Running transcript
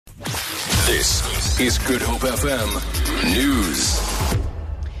This is Good Hope FM News.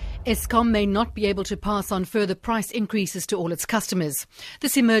 Eskom may not be able to pass on further price increases to all its customers.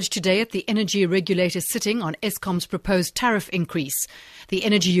 This emerged today at the energy regulator sitting on Eskom's proposed tariff increase. The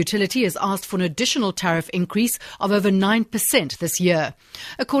energy utility has asked for an additional tariff increase of over 9% this year.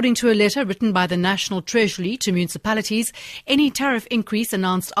 According to a letter written by the National Treasury to municipalities, any tariff increase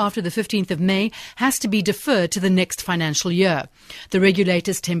announced after the 15th of May has to be deferred to the next financial year. The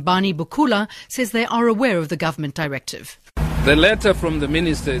regulator's Tembani Bukula says they are aware of the government directive. The letter from the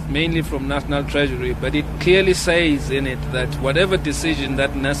minister is mainly from National Treasury, but it clearly says in it that whatever decision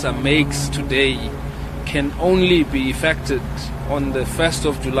that NASA makes today can only be effected on the 1st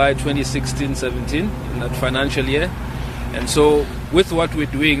of July 2016-17, in that financial year. And so with what we're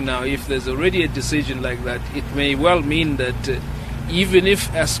doing now, if there's already a decision like that, it may well mean that even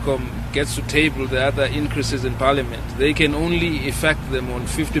if Eskom gets to table the other increases in Parliament, they can only effect them on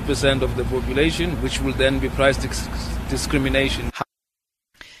 50% of the population, which will then be price discrimination.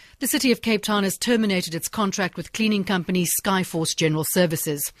 The City of Cape Town has terminated its contract with cleaning company Skyforce General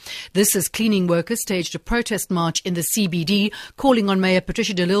Services. This as cleaning workers staged a protest march in the CBD, calling on Mayor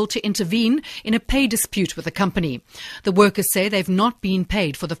Patricia de Lille to intervene in a pay dispute with the company. The workers say they've not been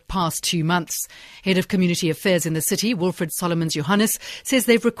paid for the past 2 months. Head of Community Affairs in the city, Wilfred Solomons Johannes, says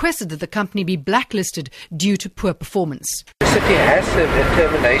they've requested that the company be blacklisted due to poor performance. The city has served a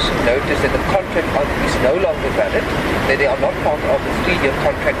termination notice that the contract is no longer valid, that they are not part of the 3-year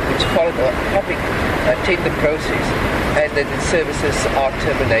contract which followed a public tender process, and that the services are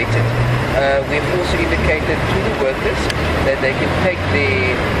terminated. We've also indicated to the workers that they can take the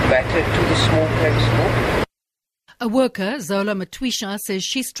matter to the small claims court. A worker, Zola Matwisha, says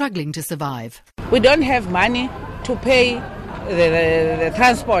she's struggling to survive. We don't have money to pay the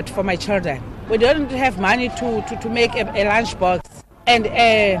transport for my children. We don't have money to make a lunchbox. And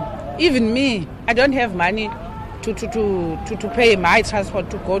even me, I don't have money to pay my transport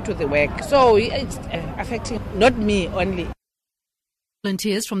to go to the work. So it's affecting not me only.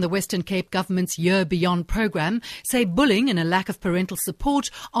 Volunteers from the Western Cape government's Year Beyond program say bullying and a lack of parental support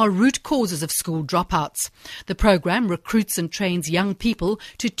are root causes of school dropouts. The program recruits and trains young people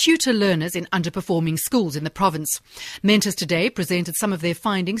to tutor learners in underperforming schools in the province. Mentors today presented some of their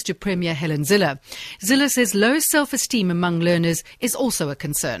findings to Premier Helen Zille. Zille says low self-esteem among learners is also a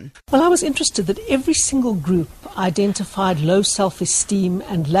concern. Well, I was interested that every single group identified low self-esteem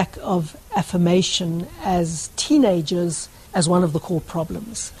and lack of affirmation as teenagers as one of the core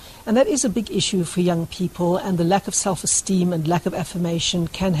problems. And that is a big issue for young people, and the lack of self-esteem and lack of affirmation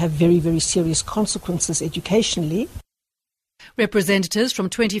can have very, very serious consequences educationally. Representatives from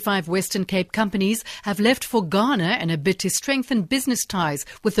 25 Western Cape companies have left for Ghana in a bid to strengthen business ties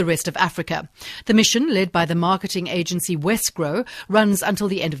with the rest of Africa. The mission, led by the marketing agency Westgrow, runs until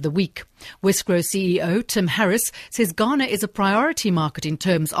the end of the week. Westgrow CEO Tim Harris says Ghana is a priority market in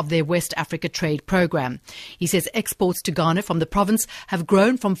terms of their West Africa trade program. He says exports to Ghana from the province have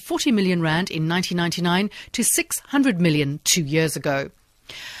grown from 40 million rand in 1999 to 600 million 2 years ago.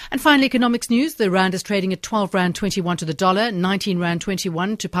 And finally, economics news. The rand is trading at 12 rand 21 to the dollar, 19 rand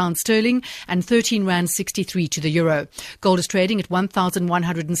 21 to pound sterling, and 13 rand 63 to the euro. Gold is trading at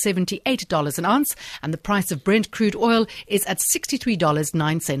 $1,178 an ounce, and the price of Brent crude oil is at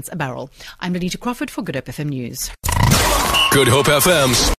 $63.09 a barrel. I'm Lenita Crawford for Good Hope FM News. Good Hope FM.